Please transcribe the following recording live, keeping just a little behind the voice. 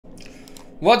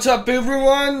What's up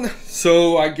everyone?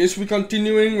 So I guess we're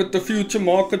continuing with the future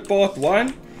market part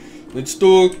 1. Let's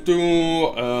talk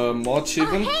to March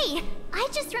 7th. Oh hey! I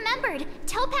just remembered.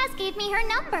 Topaz gave me her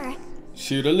number.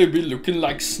 She really be looking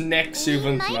like Snack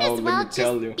 7th Might now, as well let me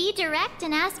tell just you. be direct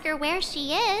and ask her where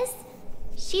she is.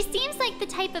 She seems like the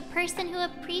type of person who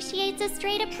appreciates a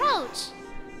straight approach.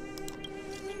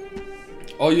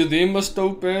 Are you there, Miss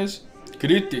Topaz?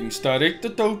 Greetings. Director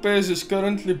Topaz is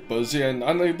currently busy and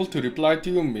unable to reply to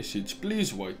your message.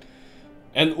 Please wait.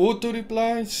 An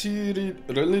auto-reply? She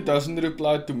really doesn't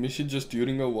reply to messages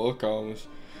during her work hours.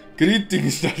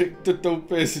 Greetings, Director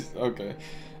Topaz. Okay.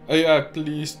 Yeah,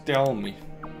 please tell me.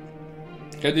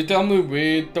 Can you tell me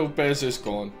where Topaz has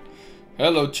gone?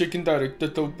 Hello, checking Director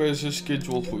Topaz's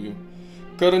schedule for you.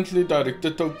 Currently, Director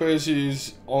Topaz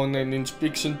is on an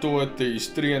inspection tour at the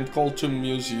History and Culture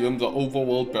Museum, the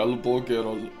overworld Belabog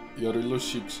Area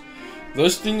 6.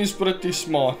 This thing is pretty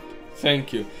smart.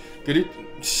 Thank you.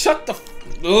 Shut the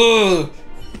f-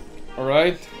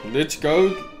 Alright, let's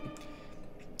go.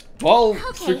 Well,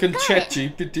 freaking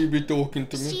ChatGPT be talking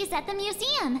to me. She's at the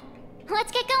museum.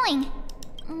 Let's get going.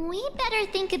 We better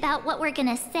think about what we're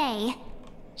gonna say.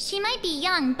 She might be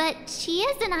young, but she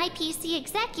is an IPC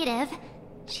executive.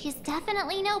 She's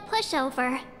definitely no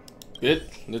pushover.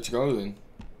 Let's go then,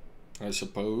 I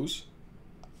suppose.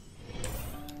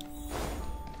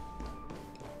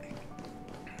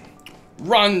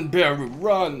 Run, Barry,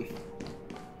 run!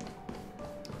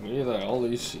 Where the hell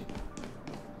is she?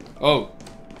 Oh,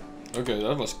 okay,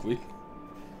 that was quick.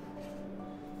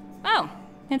 Oh,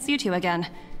 it's you two again.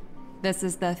 This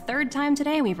is the third time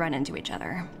today we've run into each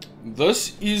other.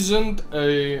 This isn't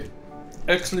a...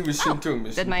 Actually, we sent to a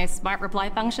mission. Did my smart reply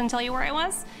function tell you where I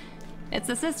was? It's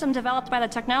a system developed by the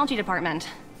technology department.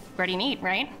 Pretty neat,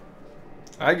 right?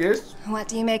 I guess. What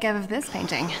do you make of this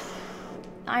painting?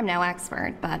 I'm no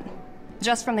expert, but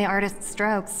just from the artist's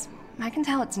strokes, I can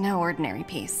tell it's no ordinary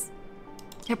piece.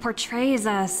 It portrays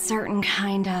a certain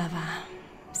kind of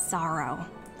sorrow,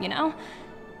 you know?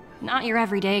 Not your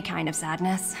everyday kind of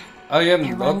sadness. I am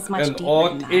not an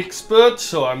art expert,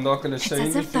 so I'm not going to say anything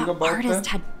about that. It's as if the artist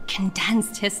had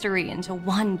condensed history into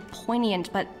one poignant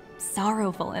but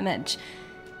sorrowful image.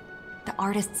 The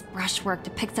artist's brushwork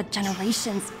depicts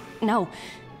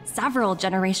several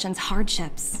generations'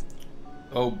 hardships.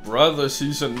 Oh, brother,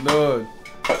 she's a nerd.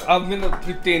 I'm gonna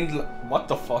pretend, what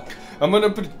the fuck? I'm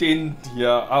gonna pretend,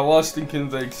 yeah, I was thinking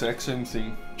the exact same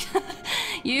thing.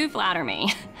 You flatter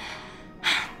me.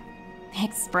 The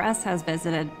Express has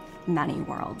visited many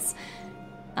worlds.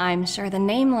 I'm sure the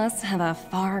Nameless have a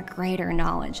far greater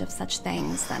knowledge of such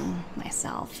things than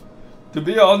myself. To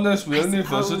be honest, we only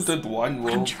visited one world.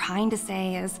 What I'm trying to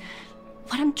say is,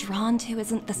 what I'm drawn to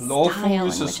isn't the Lawful style in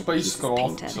is a which a piece is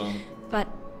painted, so. but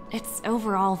its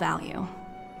overall value.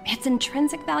 Its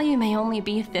intrinsic value may only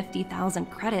be 50,000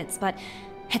 credits, but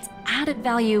its added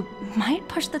value might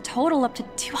push the total up to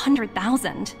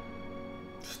 200,000.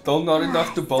 Still not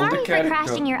enough to build a character. Sorry for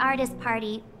crashing your artist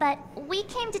party, but we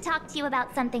came to talk to you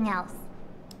about something else.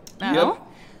 Oh? Yep.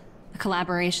 A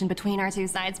collaboration between our two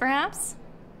sides, perhaps?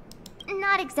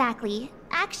 Not exactly.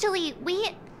 Actually,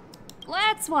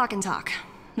 Let's walk and talk.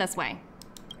 This way.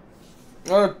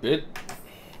 A bit.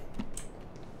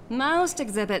 Most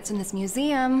exhibits in this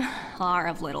museum are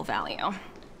of little value.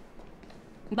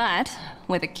 But,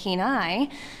 with a keen eye,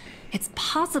 it's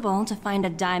possible to find a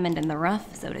diamond in the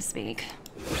rough, so to speak.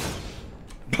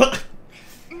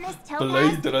 Miss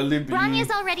Topaz,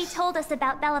 Branya's already told us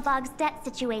about Belabog's debt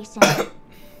situation.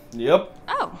 Yep.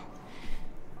 Oh.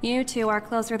 You two are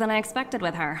closer than I expected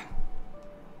with her.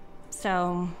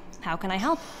 So, how can I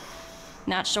help?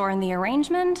 Not sure in the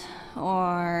arrangement,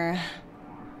 or...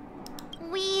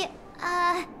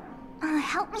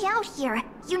 Help me out here.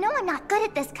 You know I'm not good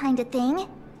at this kind of thing.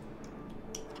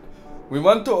 We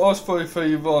want to ask for a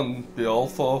favor on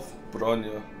behalf of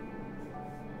Branya.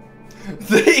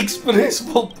 The Express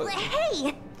will...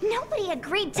 Hey! Nobody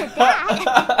agreed to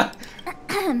that!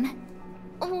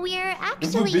 We're actually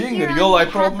If we're being here real, on I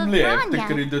behalf probably of have the Branya.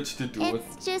 credits to do it.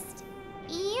 It's just,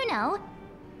 you know,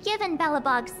 given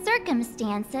Belabog's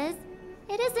circumstances,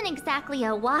 it isn't exactly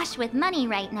a wash with money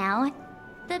right now.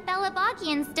 The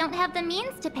Belabogians don't have the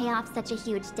means to pay off such a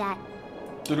huge debt.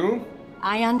 True?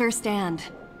 I understand.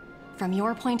 From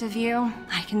your point of view,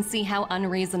 I can see how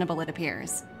unreasonable it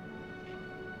appears.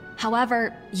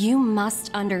 However, you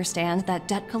must understand that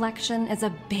debt collection is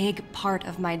a big part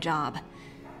of my job.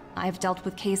 I've dealt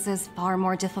with cases far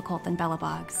more difficult than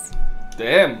Belabog's.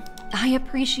 Damn. I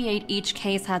appreciate each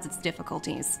case has its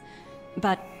difficulties,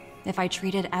 but if I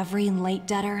treated every late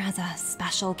debtor as a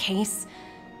special case,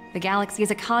 the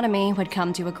galaxy's economy would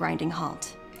come to a grinding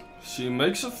halt. She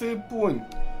makes a fair point.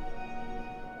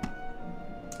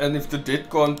 And if the debt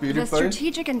can't be The repaid?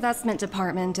 Strategic Investment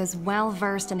Department is well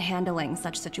versed in handling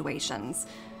such situations.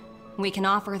 We can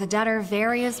offer the debtor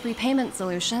various repayment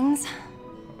solutions,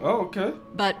 Oh, okay.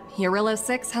 but Eurilo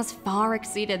 6 has far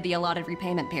exceeded the allotted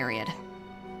repayment period.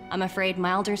 I'm afraid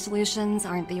milder solutions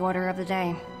aren't the order of the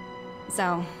day.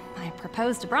 So, I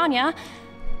proposed to Branya.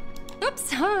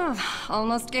 Oops,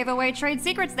 almost gave away trade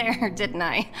secrets there, didn't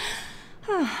I?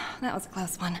 That was a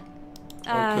close one.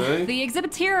 Okay. The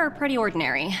exhibits here are pretty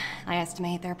ordinary. I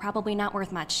estimate they're probably not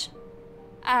worth much.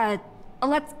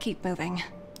 Let's keep moving.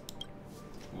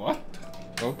 What?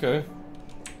 Okay.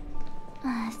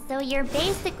 So you're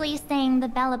basically saying the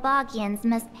Belabogians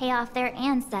must pay off their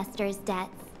ancestors' debts.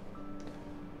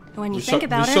 When you We're think so-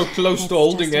 about we're it, so close to it's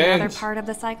holding just another hands. part of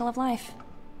the cycle of life.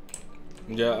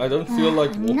 Yeah, I don't feel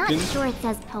like I'm not walking. sure it's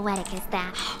as poetic as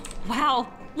that. Wow,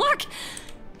 look!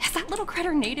 Is that little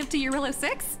critter native to Eurilo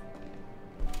 6?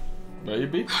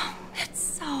 Maybe. It's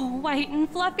so white and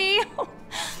fluffy.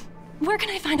 Where can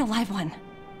I find a live one?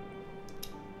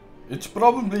 It's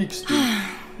probably extinct.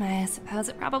 I suppose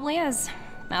it probably is.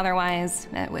 Otherwise,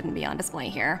 it wouldn't be on display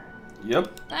here.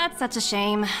 Yep. That's such a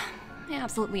shame. I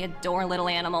absolutely adore little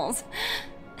animals.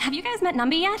 Have you guys met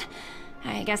Numby yet?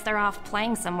 I guess they're off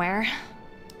playing somewhere.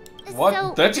 What?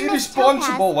 So, That's Miss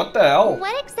irresponsible. Topaz, What the hell?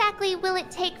 What exactly will it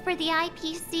take for the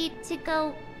IPC to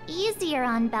go easier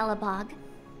on Belabog?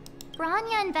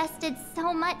 Branya invested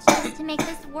so much just to make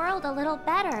this world a little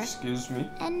better. Excuse me.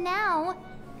 And now,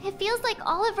 it feels like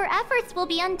all of her efforts will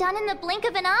be undone in the blink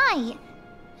of an eye.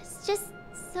 It's just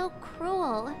so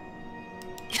cruel.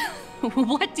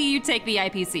 What do you take the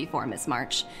IPC for, Miss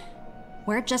March?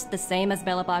 We're just the same as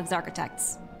Belabog's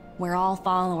architects. We're all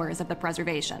followers of the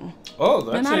preservation. Oh,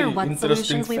 No that's matter an what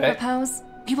interesting solutions we fact. propose,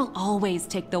 we will always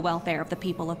take the welfare of the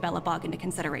people of Belabog into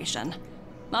consideration.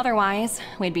 Otherwise,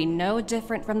 we'd be no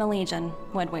different from the Legion,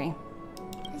 would we?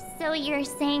 So you're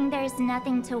saying there's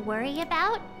nothing to worry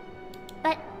about?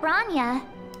 But Branya...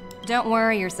 Don't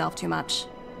worry yourself too much.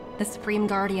 The Supreme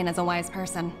Guardian is a wise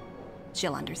person.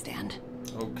 She'll understand.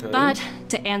 Okay. But,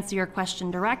 to answer your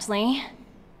question directly,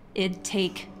 it'd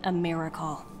take a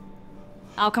miracle.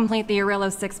 I'll complete the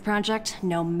Eurilo 6 project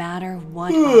no matter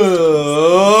what.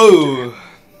 Oh.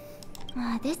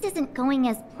 This isn't going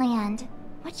as planned.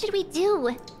 What should we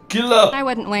do? Killer. I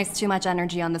wouldn't waste too much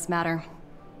energy on this matter.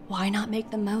 Why not make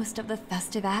the most of the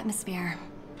festive atmosphere?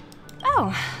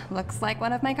 Oh, looks like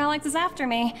one of my colleagues is after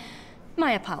me.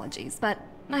 My apologies, but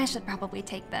I should probably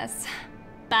take this.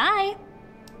 Bye!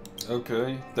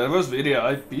 Okay, that was very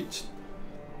high-pitched.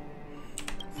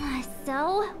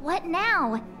 So, what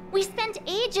now? We spent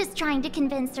ages trying to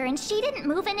convince her and she didn't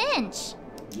move an inch.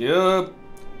 Yeah,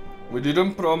 we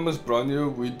didn't promise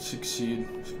Branya we'd succeed.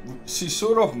 She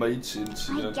sort of made sense.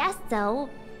 I Yeah. guess so,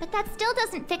 but that still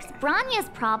doesn't fix Branya's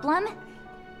problem.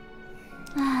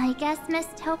 I guess Miss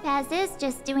Topaz is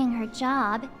just doing her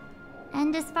job.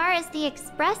 And as far as the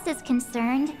Express is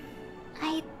concerned,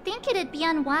 I think it'd be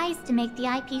unwise to make the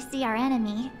IPC our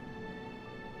enemy.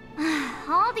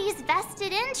 All these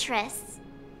vested interests.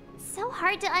 So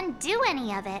hard to undo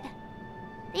any of it.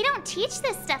 They don't teach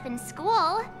this stuff in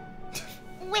school.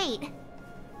 Wait,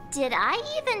 did I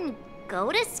even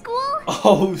go to school?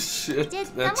 Oh shit, Did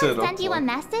that's someone it. send you a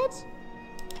message?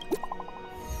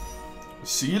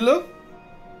 Zila?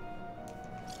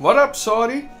 What up,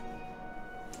 sorry?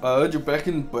 I heard you're back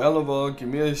in Belabog. Give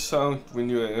me a sound when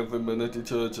you have a minute to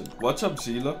charge it. What's up,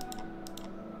 Zila?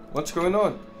 What's going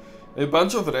on? A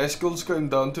bunch of rascals came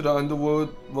down to the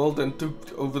underworld and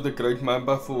took over the Great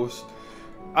Mamba Force.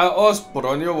 I asked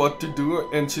Branya what to do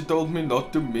and she told me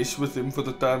not to mess with him for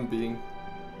the time being.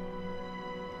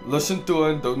 Listen to her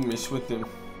and don't mess with him.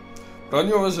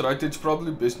 Branya was right, it's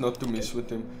probably best not to mess with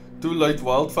him. Too late,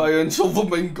 Wildfire and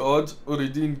Silvermane guards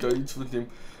already engaged with him.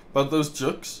 But those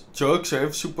jerks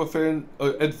have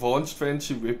advanced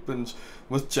fancy weapons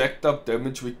with jacked up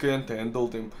damage. We can't handle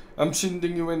them. I'm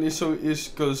sending you an SOS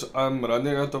cause I'm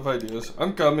running out of ideas.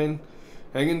 I'm coming.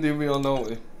 Hang in there, we are on our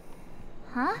way.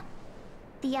 Huh?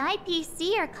 The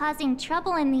IPC are causing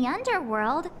trouble in the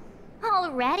underworld?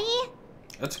 Already?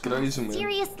 That's crazy, man.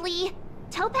 Seriously?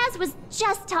 Topaz was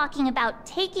just talking about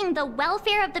taking the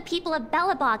welfare of the people of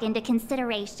Belabog into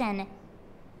consideration.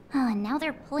 Oh, and now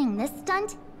they're pulling this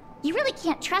stunt? You really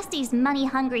can't trust these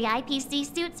money-hungry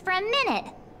IPC suits for a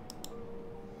minute.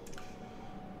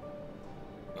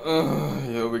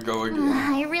 Here we go again.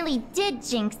 I really did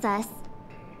jinx us.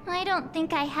 I don't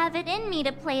think I have it in me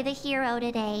to play the hero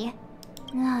today.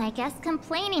 I guess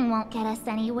complaining won't get us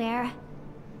anywhere.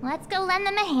 Let's go lend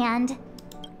them a hand.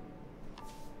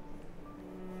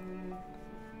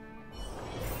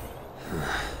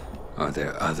 Are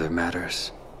there other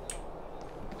matters?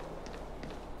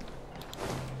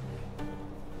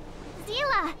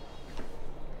 Zila!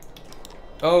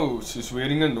 Oh, she's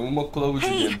wearing a normal clothes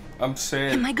again. I'm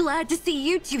sad. Am I glad to see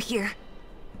you two here?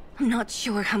 I'm not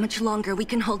sure how much longer we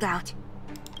can hold out.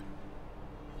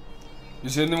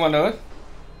 Is anyone hurt?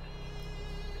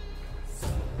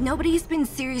 Nobody's been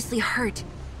seriously hurt,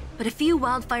 but a few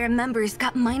Wildfire members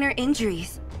got minor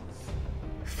injuries.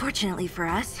 Fortunately for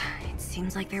us, it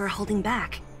seems like they were holding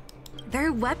back.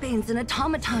 Their weapons and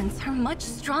automatons are much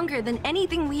stronger than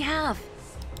anything we have.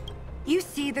 You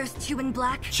see those two in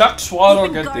black? Chuck Svarog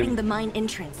They've been at guarding them. the mine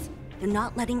entrance. They're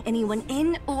not letting anyone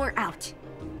in or out.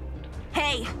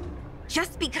 Hey!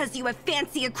 Just because you have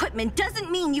fancy equipment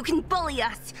doesn't mean you can bully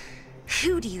us!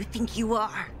 Who do you think you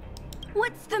are?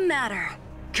 What's the matter?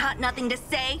 Got nothing to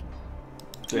say?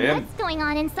 Damn. What's going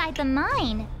on inside the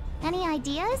mine? Any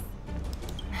ideas?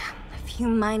 A few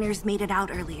miners made it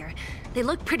out earlier. They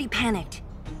looked pretty panicked.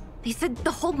 They said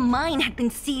the whole mine had been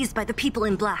seized by the people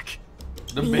in black.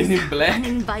 The men in black.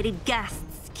 Uninvited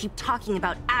guests keep talking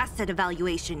about asset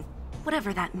evaluation,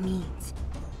 whatever that means.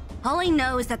 All I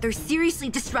know is that they're seriously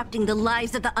disrupting the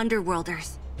lives of the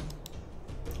Underworlders.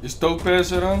 Is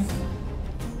Topaz around?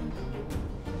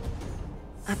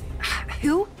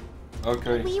 Who?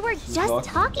 Okay. We were she's just not.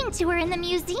 talking to her in the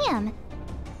museum.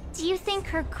 Do you think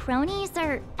her cronies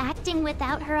are acting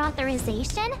without her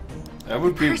authorization? That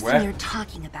would be Person whack. you're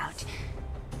talking about.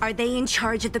 Are they in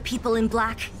charge of the people in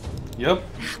black? Yep.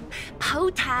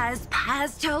 Topaz,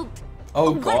 Pazto,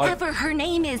 Oh god. whatever her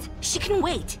name is, she can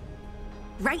wait.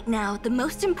 Right now, the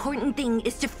most important thing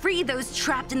is to free those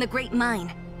trapped in the Great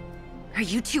Mine. Are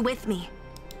you two with me?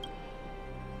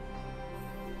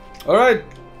 Alright,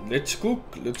 let's cook.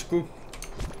 Let's cook.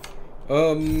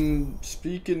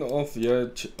 Speaking of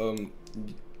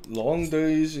long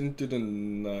days into the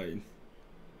night.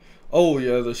 Oh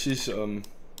yeah, this is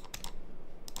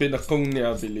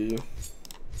Pinnaconia, I believe.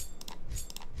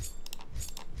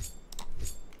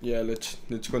 Yeah, let's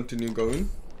continue going.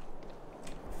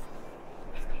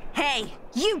 Hey,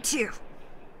 you two!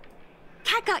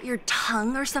 Cat got your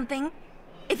tongue or something?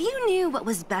 If you knew what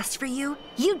was best for you,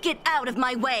 you'd get out of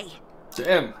my way!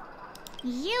 Damn.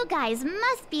 You guys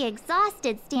must be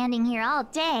exhausted standing here all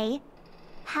day.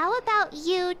 How about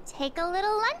you take a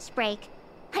little lunch break?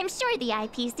 I'm sure the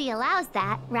IPC allows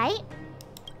that, right?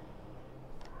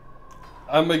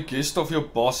 I'm a guest of your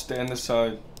boss, stand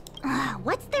aside.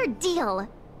 What's their deal?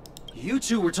 You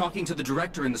two were talking to the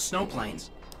director in the snow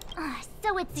plains.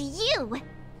 So it's you!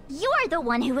 You're the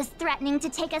one who was threatening to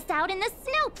take us out in the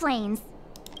snow plains!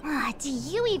 Do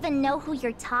you even know who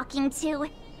you're talking to?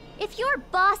 If your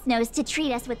boss knows to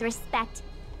treat us with respect,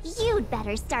 you'd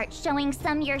better start showing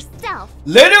some yourself.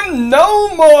 Let him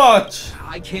know much!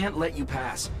 I can't let you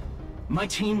pass. My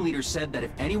team leader said that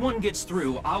if anyone gets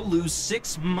through, I'll lose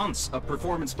 6 months of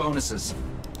performance bonuses.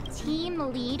 Team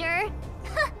leader?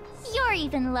 You're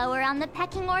even lower on the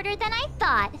pecking order than I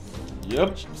thought.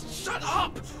 Yep. Shut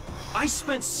up! I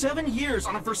spent 7 years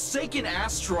on a forsaken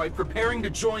asteroid preparing to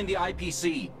join the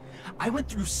IPC. I went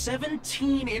through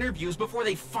 17 interviews before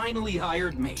they finally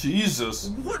hired me. Jesus.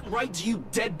 What right do you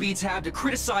deadbeats have to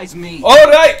criticize me?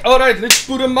 Alright, let's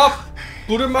put him up.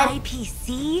 Put him up.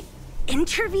 IPC?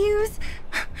 Interviews?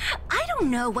 I don't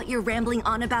know what you're rambling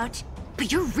on about,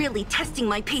 but you're really testing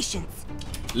my patience.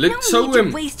 Let's no show need him.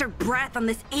 to waste our breath on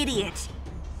this idiot.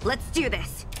 Let's do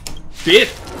this. Shit.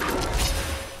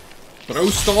 Bro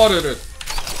started it.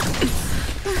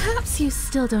 Perhaps you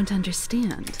still don't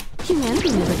understand.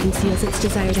 Humanity never conceals its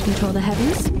desire to control the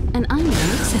heavens, and I'm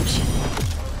no exception.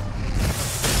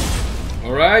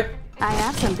 Alright. I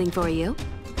have something for you.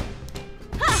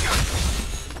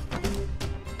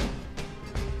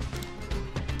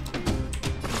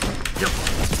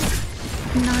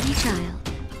 Naughty child.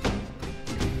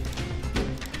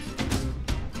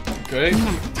 Okay.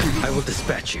 I will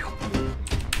dispatch you.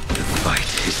 The fight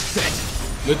is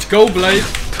set. Let's go, Blade.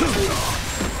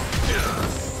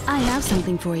 I have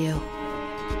something for you.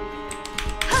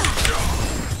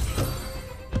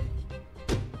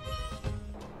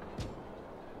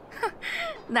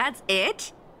 That's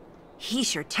it? He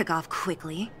sure took off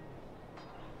quickly.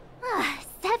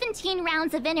 17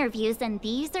 rounds of interviews and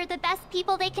these are the best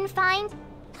people they can find?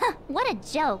 What a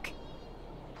joke.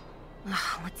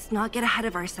 Let's not get ahead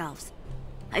of ourselves.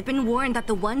 I've been warned that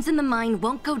the ones in the mine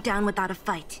won't go down without a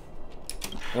fight.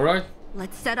 Alright.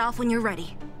 Let's set off when you're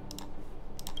ready.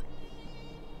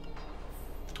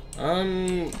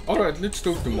 Alright, let's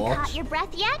talk to Mark. Caught your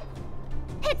breath yet?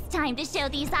 It's time to show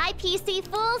these IPC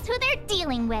fools who they're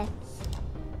dealing with.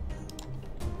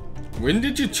 When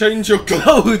did you change your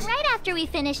clothes? Right after we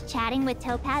finished chatting with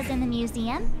Topaz in the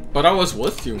museum. But I was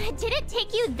with you. Did it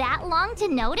take you that long to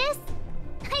notice?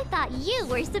 I thought you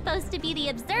were supposed to be the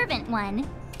observant one.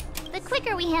 The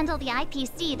quicker we handle the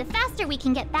IPC, the faster we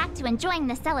can get back to enjoying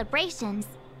the celebrations.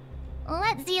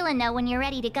 Let Zila know when you're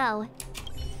ready to go.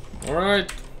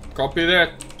 Alright, copy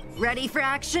that. Ready for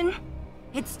action?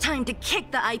 It's time to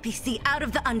kick the IPC out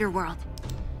of the underworld.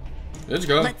 Let's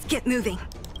go. Let's get moving.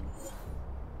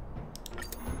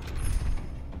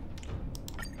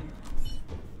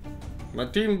 My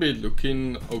team be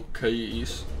looking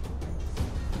okay-ish.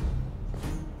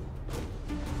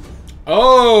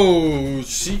 Oh,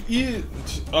 she is.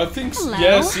 I think. Hello.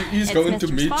 Yeah, she is It's going Mr.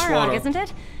 to meet Svarog, Svarog. isn't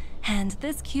it? And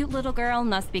this cute little girl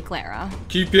must be Clara.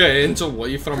 Keep your hands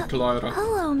away from Clara.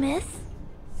 Hello, miss.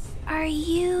 Are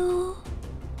you...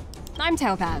 I'm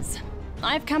Topaz.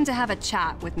 I've come to have a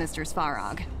chat with Mr.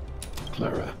 Svarog.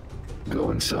 Clara,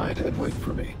 go inside and wait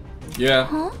for me. Yeah.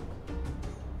 Huh?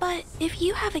 But if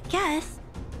you have a guest,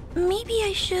 maybe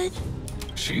I should...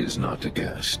 She is not a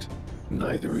guest.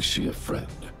 Neither is she a friend.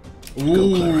 Go,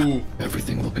 Ooh. Clara.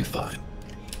 Everything will be fine.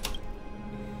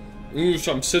 Ooh,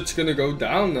 some shit's gonna go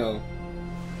down now.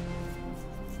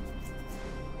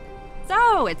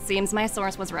 So, it seems my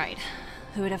source was right.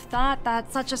 Who would have thought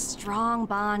that such a strong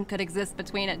bond could exist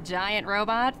between a giant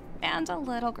robot and a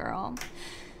little girl?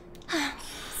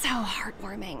 So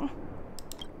heartwarming.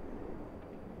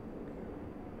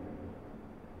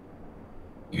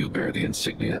 You bear the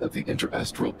insignia of the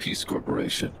Interastral Peace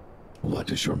Corporation. What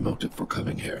is your motive for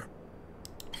coming here?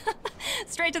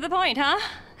 Straight to the point, huh?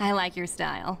 I like your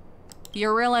style.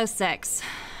 Eurillo 6.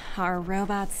 Are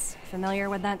robots familiar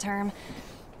with that term?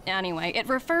 Anyway, it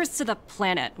refers to the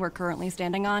planet we're currently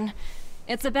standing on.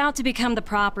 It's about to become the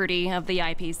property of the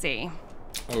IPC.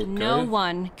 Okay. No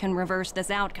one can reverse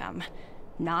this outcome.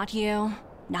 Not you,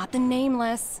 not the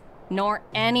Nameless, nor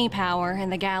any power in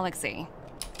the galaxy.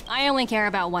 I only care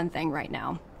about one thing right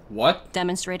now. What?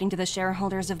 Demonstrating to the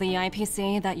shareholders of the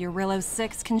IPC that Eurillo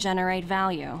 6 can generate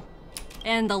value.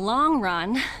 In the long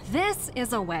run, this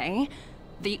is a way,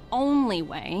 the only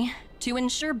way, to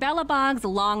ensure Belabog's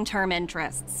long-term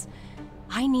interests.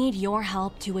 I need your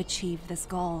help to achieve this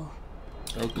goal.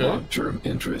 Okay. Long-term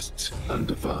interests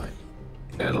undefined.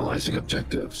 Analyzing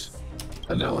objectives.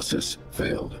 Analysis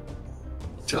failed.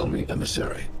 Tell me,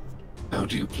 emissary, how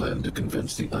do you plan to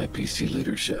convince the IPC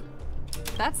leadership?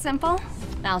 That's simple.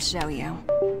 I'll show you.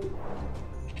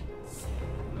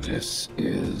 This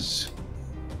is...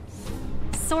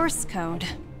 Source code,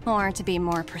 or to be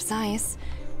more precise,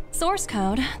 source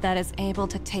code that is able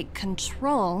to take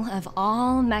control of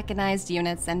all mechanized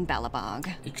units in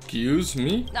Belabog. Excuse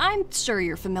me? I'm sure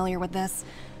you're familiar with this.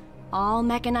 All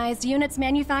mechanized units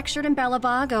manufactured in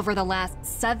Belabog over the last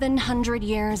 700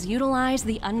 years utilize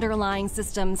the underlying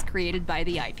systems created by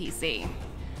the IPC.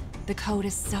 The code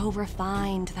is so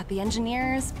refined that the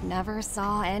engineers never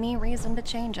saw any reason to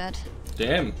change it.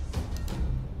 Damn.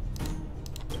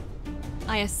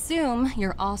 I assume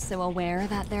you're also aware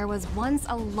that there was once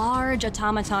a large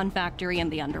automaton factory in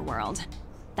the underworld.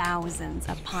 Thousands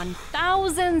upon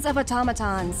thousands of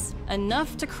automatons,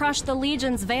 enough to crush the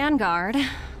Legion's vanguard,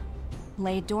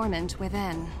 lay dormant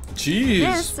within. Jeez.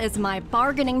 This is my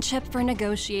bargaining chip for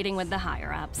negotiating with the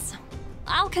higher-ups.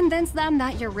 I'll convince them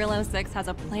that Eurillo 6 has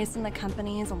a place in the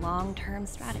company's long-term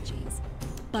strategies.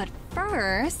 But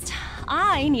first,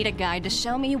 I need a guide to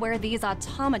show me where these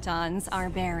automatons are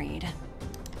buried.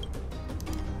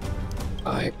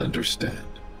 I understand.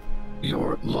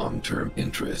 Your long-term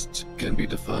interests can be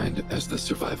defined as the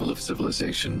survival of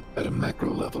civilization at a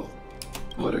macro level.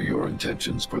 What are your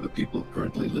intentions for the people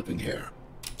currently living here?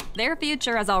 Their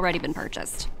future has already been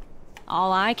purchased.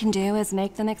 All I can do is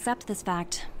make them accept this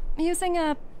fact, using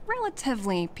a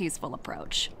relatively peaceful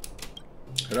approach.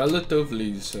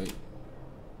 Relatively, say.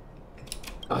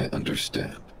 I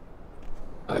understand.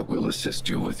 I will assist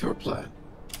you with your plan.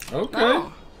 Okay.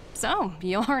 Oh, so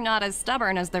you're not as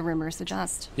stubborn as the rumors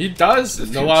suggest. He does The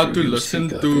know how future to you listen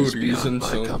speak of to is reason,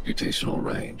 beyond my so. computational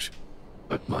range,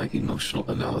 but my emotional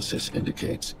analysis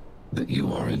indicates that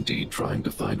you are indeed trying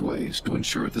to find ways to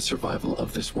ensure the survival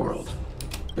of this world.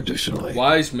 Additionally,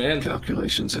 Wise man.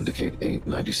 calculations indicate a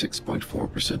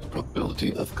 96.4%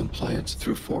 probability of compliance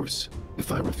through force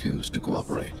if I refuse to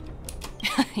cooperate.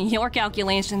 Your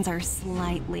calculations are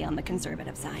slightly on the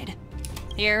conservative side.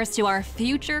 Here's to our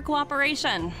future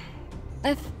cooperation.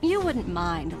 If you wouldn't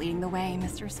mind leading the way,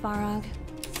 Mr. Svarog.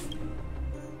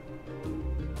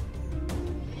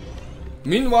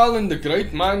 Meanwhile, in the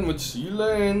Great Mine with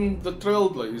Zila and the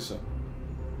Trailblazer.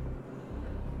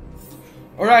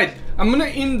 Alright, I'm gonna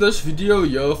end this video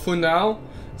here for now.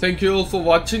 Thank you all for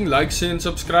watching. Like, share and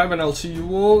subscribe, and I'll see you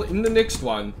all in the next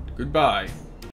one. Goodbye.